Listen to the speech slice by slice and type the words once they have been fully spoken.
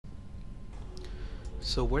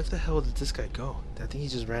So where the hell did this guy go? I think he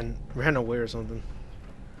just ran away or something.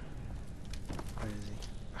 Where is he?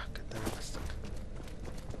 Ah, God damn it, I'm stuck.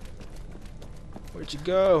 Where'd you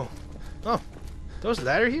go? Oh, there was a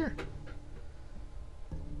ladder here?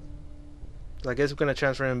 I guess we're gonna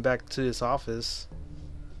transfer him back to his office.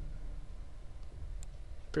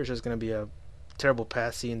 Pretty sure it's gonna be a terrible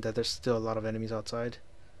pass scene that there's still a lot of enemies outside.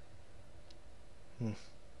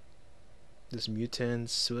 There's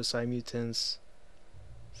mutants, suicide mutants,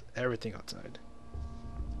 everything outside.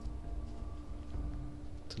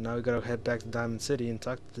 So now we gotta head back to Diamond City and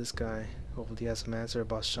talk to this guy. Hopefully he has some answer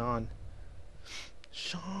about Sean.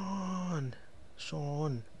 Sean.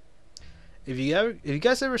 If you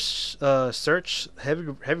guys ever search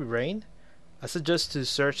heavy rain, I suggest to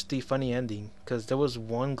search the funny ending, because there was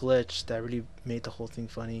one glitch that really made the whole thing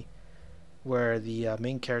funny, where the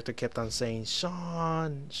main character kept on saying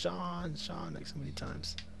Sean like so many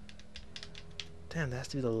times. Damn, that has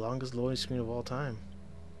to be the longest loading screen of all time.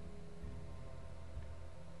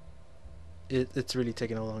 It's really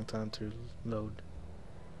taking a long time to load.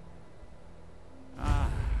 Ah,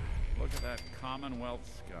 look at that Commonwealth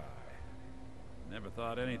sky. Never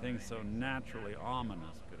thought anything so naturally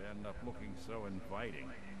ominous could end up looking so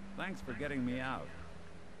inviting. Thanks for getting me out.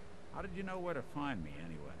 How did you know where to find me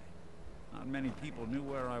anyway? Not many people knew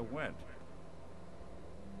where I went.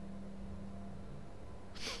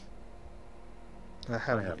 I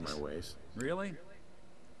have my ways. Really?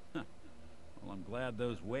 Huh. Well, I'm glad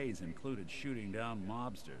those ways included shooting down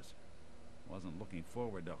mobsters. Wasn't looking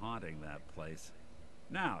forward to haunting that place.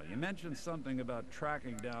 Now, you mentioned something about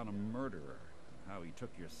tracking down a murderer, how he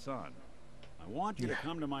took your son. I want you to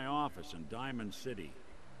come to my office in Diamond City.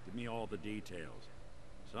 Give me all the details.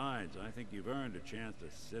 Besides, I think you've earned a chance to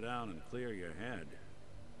sit down and clear your head.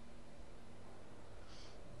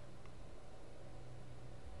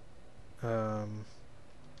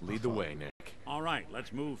 Lead the way, Nick. All right,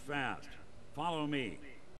 let's move fast. Follow me.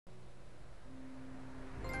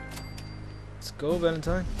 Let's go,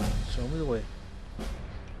 Valentine. Show me the way.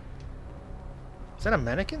 Is that a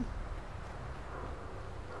mannequin?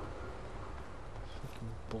 Fucking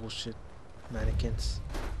bullshit mannequins.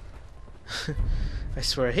 I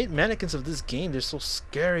swear, I hate mannequins of this game. They're so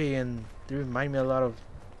scary and they remind me a lot of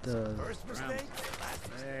the... First mistake?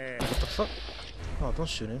 What the fuck? Oh, don't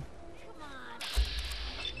shoot him.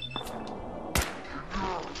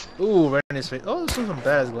 Ooh, right in his face. Oh, those are some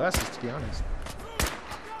badass glasses, to be honest.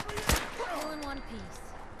 All in one piece.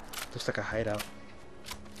 Looks like a hideout.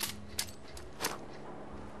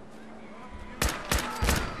 I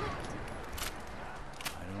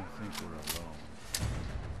don't think we're alone.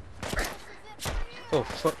 Oh,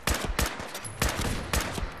 fuck.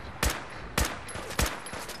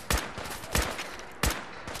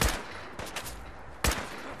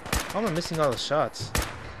 How am I missing all the shots?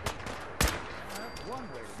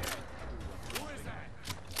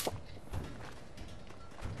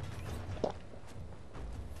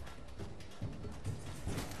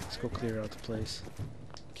 Let's go clear out the place.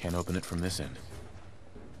 Can't open it from this end.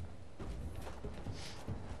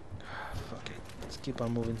 Fuck it. Let's keep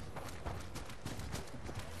on moving.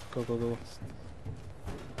 Go, go, go.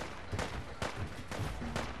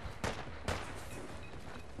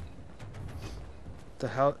 The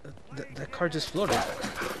hell? That car just floated.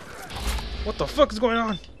 What the fuck is going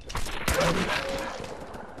on?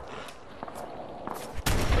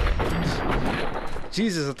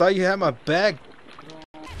 Jesus, I thought you had my bag.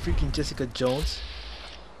 Freaking Jessica Jones.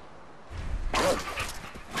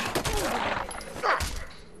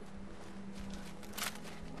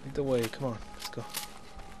 Lead the way, come on, let's go.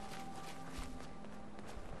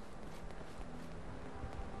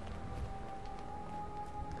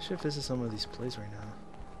 I should visit some of these places right now.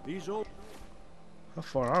 These old... How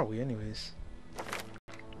far are we anyways?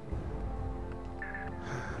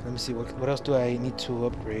 Let me see, what else do I need to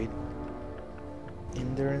upgrade?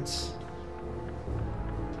 Endurance.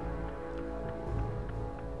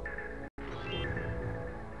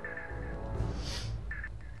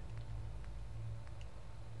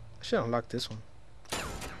 I should unlock this one.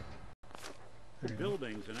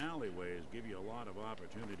 Buildings and alleyways give you a lot of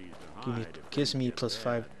opportunities to hide. Gives me plus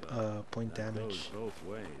 5 point damage. Goes both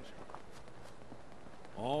ways.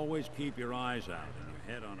 Always keep your eyes out and your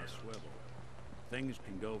head on a swivel. Things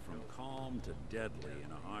can go from calm to deadly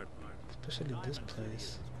in a heartbeat. Especially this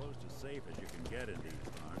place. As close to safe as you can get in these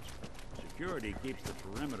parts. Security keeps the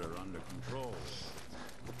perimeter under control.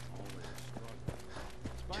 Always a struggle.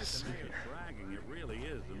 Despite the mayor's bragging, it really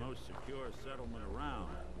is the most secure settlement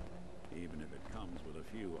around. Even if it comes with a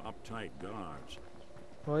few uptight guards.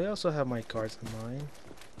 Well, I also have my cards in mine.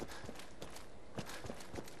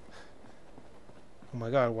 Oh my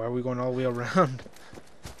god, why are we going all the way around?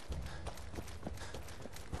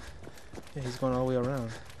 Yeah, he's going all the way around.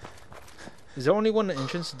 Is there only one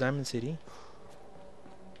entrance to Diamond City?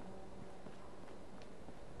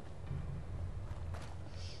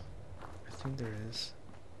 I think there is.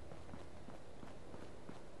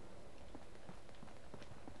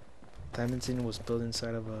 Diamond City was built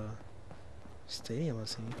inside of a stadium, I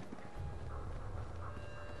see.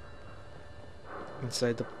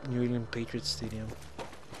 Inside the New England Patriots Stadium.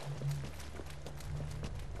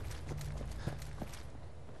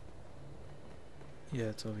 Yeah,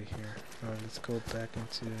 it's over here. Alright, let's go back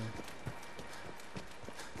into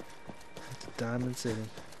Diamond City.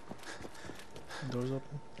 Doors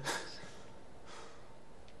open? Yes.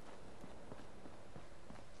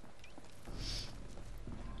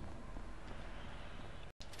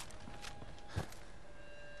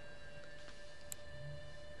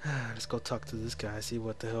 Let's go talk to this guy, see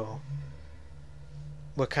what the hell,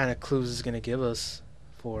 what kind of clues he's gonna give us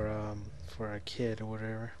for our kid or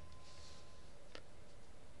whatever.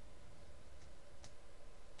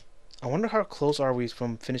 I wonder how close are we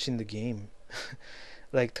from finishing the game,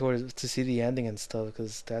 like towards to see the ending and stuff,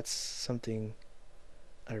 because that's something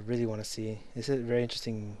I really want to see. It's a very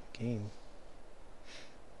interesting game.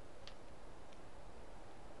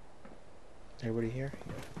 Everybody here?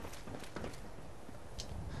 Yeah.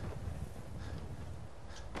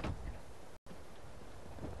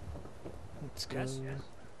 Let's go. Yes.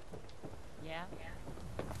 Yeah?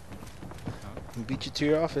 I'll beat you to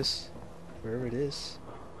your office, wherever it is.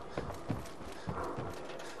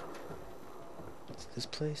 It's this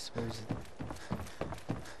place? Where is it?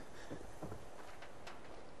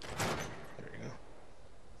 There we go.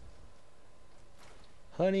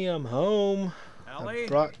 Honey, I'm home. Ellie? I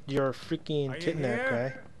brought your freaking Are you kidnap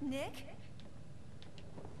here? guy. Nick?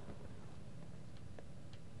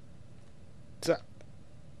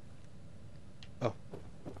 Oh,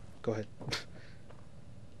 go ahead.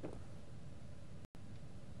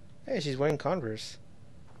 Hey, she's wearing Converse.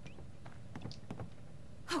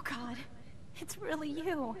 Oh god, it's really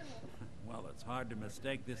you. Well, it's hard to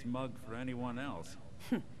mistake this mug for anyone else.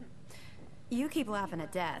 You keep laughing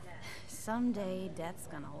at death. Someday, death's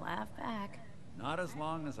gonna laugh back. Not as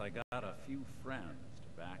long as I got a few friends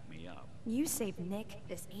to back me up. You saved Nick,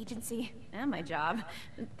 this agency, and my job.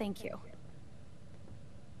 Thank you.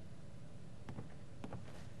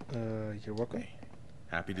 You're welcome.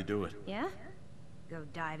 Happy to do it. Yeah? Go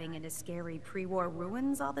diving into scary pre-war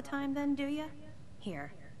ruins all the time then, do ya?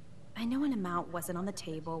 Here. I know an amount wasn't on the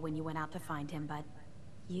table when you went out to find him, but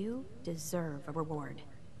you deserve a reward.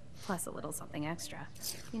 Plus a little something extra.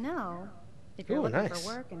 You know, if you're Ooh, looking nice.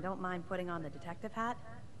 for work and don't mind putting on the detective hat,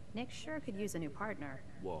 Nick sure could use a new partner.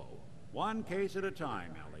 Whoa. One case at a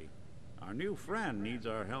time, Ellie. Our new friend needs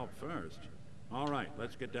our help first. All right,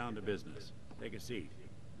 let's get down to business. Take a seat.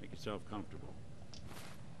 Make yourself comfortable.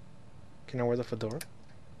 Can I wear the fedora?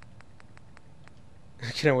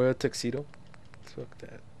 Can I wear a tuxedo? Fuck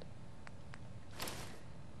that.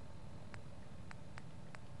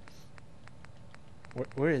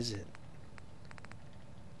 Where is it?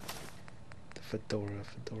 The fedora.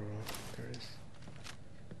 There it is.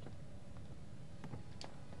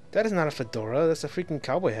 That is not a fedora. That's a freaking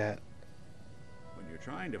cowboy hat. When you're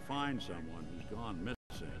trying to find someone who's gone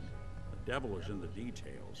missing, the devil is in the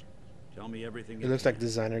details. Tell me everything It you looks like can,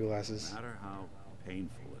 designer glasses. no matter how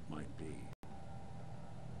painful it might be.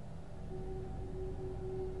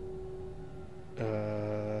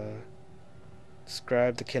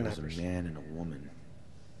 Describe the There was kidnappers. a man and a woman.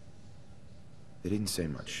 They didn't say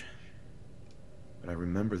much, but I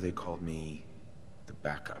remember they called me the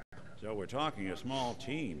backup. So we're talking a small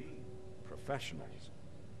team. Professionals.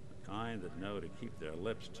 The kind that know to keep their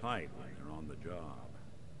lips tight when they're on the job.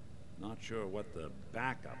 Not sure what the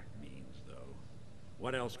backup means, though.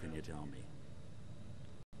 What else can you tell me?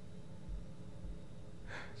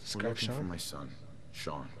 We're Describe looking for Sean. my son,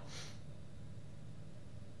 Sean.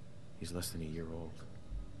 He's less than a year old.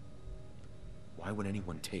 Why would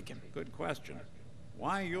anyone take him? Good question.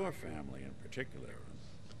 Why your family in particular?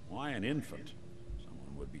 Why an infant?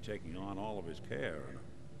 Someone would be taking on all of his care, and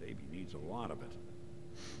a baby needs a lot of it.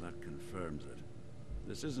 That confirms it.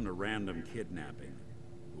 This isn't a random kidnapping.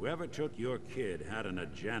 Whoever took your kid had an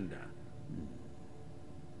agenda.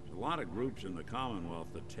 There's a lot of groups in the Commonwealth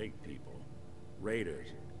that take people. Raiders,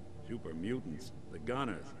 super mutants, the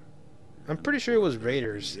Gunners. I'm pretty sure it was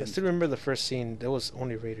Raiders. I still remember the first scene. There was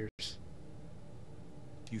only Raiders.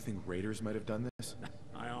 Do you think raiders might have done this?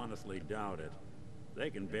 I honestly doubt it. They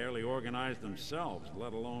can barely organize themselves,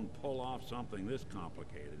 let alone pull off something this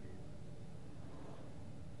complicated.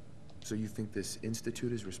 So you think this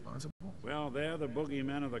institute is responsible? Well, they're the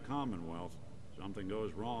boogeymen of the Commonwealth. Something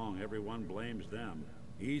goes wrong, everyone blames them.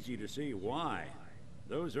 Easy to see why.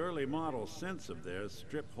 Those early model synths of theirs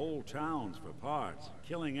strip whole towns for parts,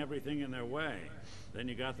 killing everything in their way. Then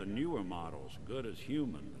you got the newer models, good as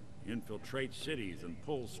human, infiltrate cities and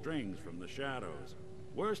pull strings from the shadows.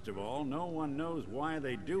 Worst of all, no one knows why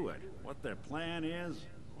they do it, what their plan is,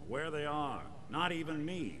 or where they are. Not even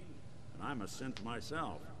me. And I'm a synth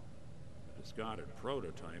myself. A discarded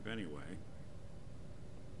prototype, anyway.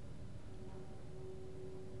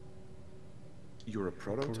 You're a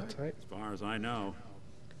prototype? As far as I know.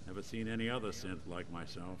 Never seen any other synth like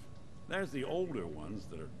myself. There's the older ones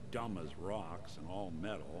that are dumb as rocks and all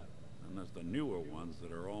metal, and there's the newer ones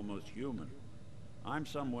that are almost human. I'm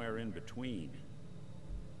somewhere in between.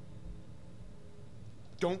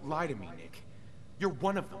 Don't lie to me, Nick. You're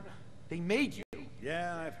one of them. They made you.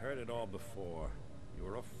 Yeah, I've heard it all before.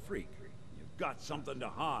 You're a freak. You've got something to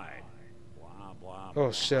hide. Blah, blah, blah.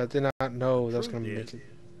 Oh shit, I did not know that was gonna Truth make is, it.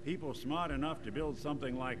 people smart enough to build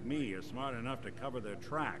something like me are smart enough to cover their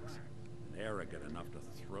tracks, and arrogant enough to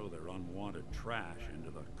throw their unwanted trash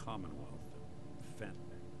into the Commonwealth. Fent.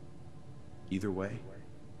 Either way,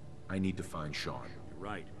 I need to find Sean. You're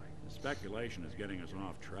right. The speculation is getting us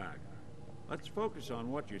off track. Let's focus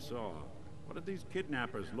on what you saw. What did these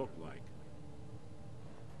kidnappers look like?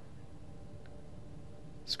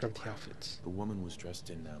 Scrumpy outfits. The woman was dressed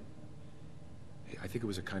in, I think it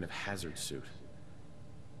was a kind of hazard suit.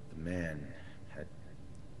 The man had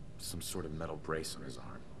some sort of metal brace on his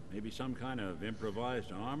arm. Maybe some kind of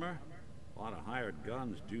improvised armor? A lot of hired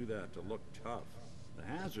guns do that to look tough. The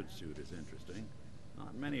hazard suit is interesting.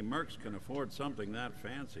 Not many mercs can afford something that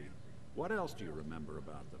fancy. What else do you remember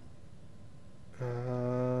about them?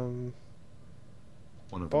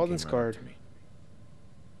 One of them Bald came and right up scarred. to me.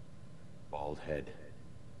 Bald head.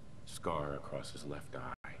 Scar across his left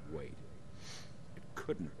eye. Wait. It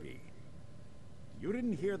couldn't be. You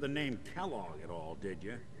didn't hear the name Kellogg at all, did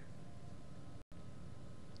you?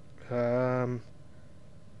 I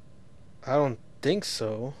don't think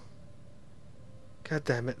so. God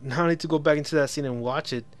damn it. Now I need to go back into that scene and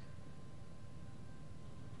watch it.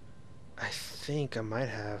 I think I might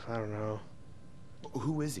have. I don't know.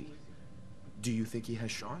 Who is he? Do you think he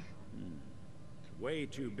has Sean? It's way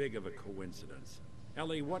too big of a coincidence.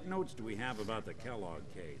 Ellie, what notes do we have about the Kellogg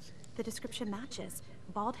case? The description matches.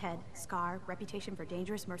 Bald head, scar, reputation for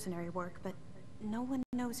dangerous mercenary work, but no one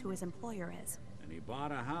knows who his employer is. And he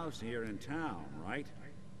bought a house here in town, right?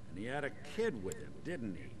 And he had a kid with him,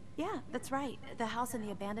 didn't he? Yeah, that's right. The house in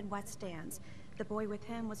the abandoned West Stands. The boy with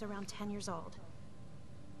him was around 10 years old.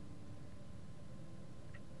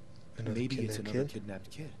 Another Maybe it's kidnapped another kid? kidnapped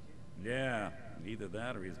kid. Yeah, either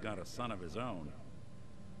that or he's got a son of his own.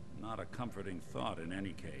 Not a comforting thought in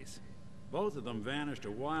any case. Both of them vanished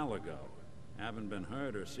a while ago. Haven't been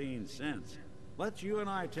heard or seen since. Let's you and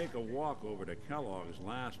I take a walk over to Kellogg's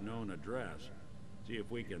last known address. See if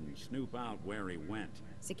we can snoop out where he went.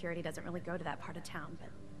 Security doesn't really go to that part of town, but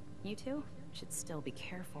you two should still be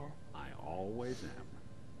careful. I always am.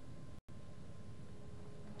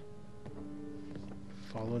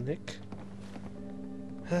 Follow Nick.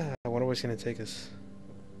 I wonder where it's gonna take us.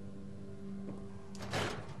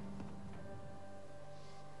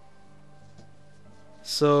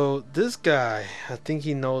 So this guy, I think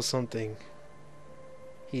he knows something.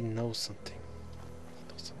 He knows something.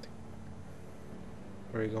 He knows something.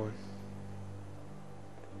 Where are you going?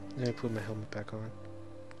 Let me put my helmet back on.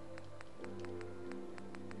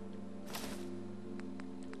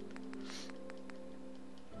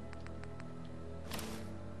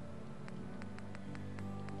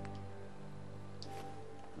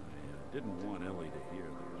 I didn't want Ellie to hear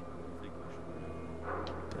this, but I think we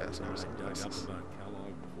should. Yeah, so I dug up about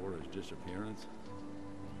Kellogg before his disappearance.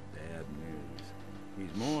 Bad news.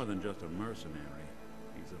 He's more than just a mercenary.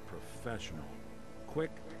 He's a professional.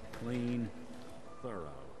 Quick, clean, thorough.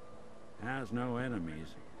 Has no enemies,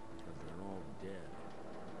 because they're all dead.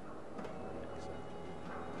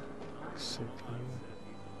 CPU.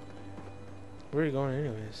 Where are you going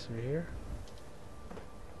anyways? Right here?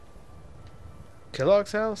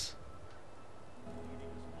 Kellogg's house?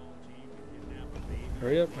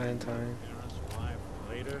 Hurry up, Valentine. Parents arrive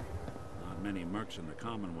later. Not many mercs in the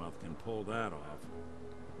Commonwealth can pull that off.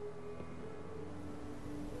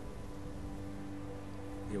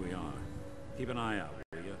 Here we are. Keep an eye out,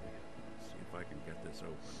 will you? See if I can get this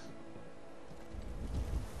open.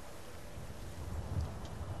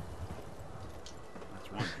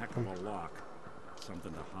 That's one heck of a lock.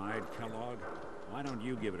 Something to hide, Kellogg? Why don't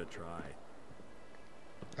you give it a try?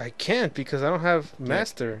 I can't because I don't have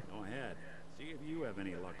master. Go ahead. See if you have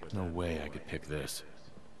any luck with No that way boy. I could pick this.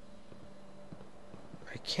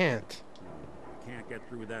 I can't. You can't get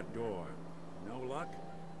through that door. No luck?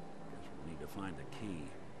 Guess we'll need to find a key.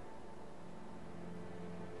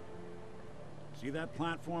 See that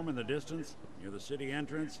platform in the distance, near the city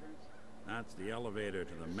entrance? That's the elevator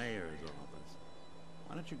to the mayor's office.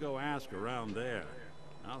 Why don't you go ask around there?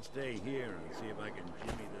 I'll stay here and see if I can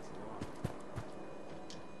jimmy this lock.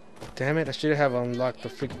 Damn it, I should have unlocked the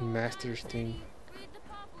freaking master's thing.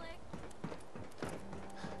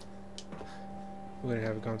 Wouldn't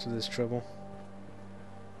have gone through this trouble.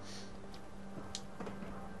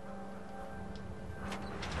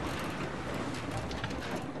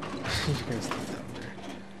 You can stay down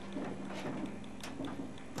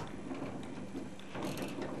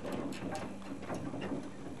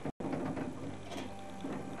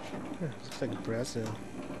there. Looks like Brazil.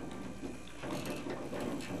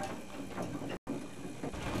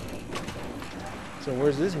 So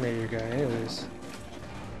where's this mayor guy anyways?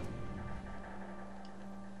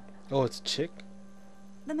 Oh, it's a chick?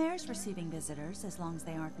 The mayor's receiving visitors as long as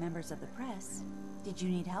they aren't members of the press. Did you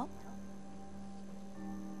need help?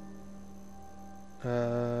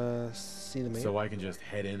 See the mayor? So I can just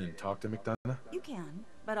head in and talk to McDonough? You can,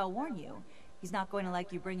 but I'll warn you, he's not going to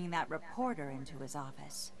like you bringing that reporter into his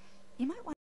office. You might want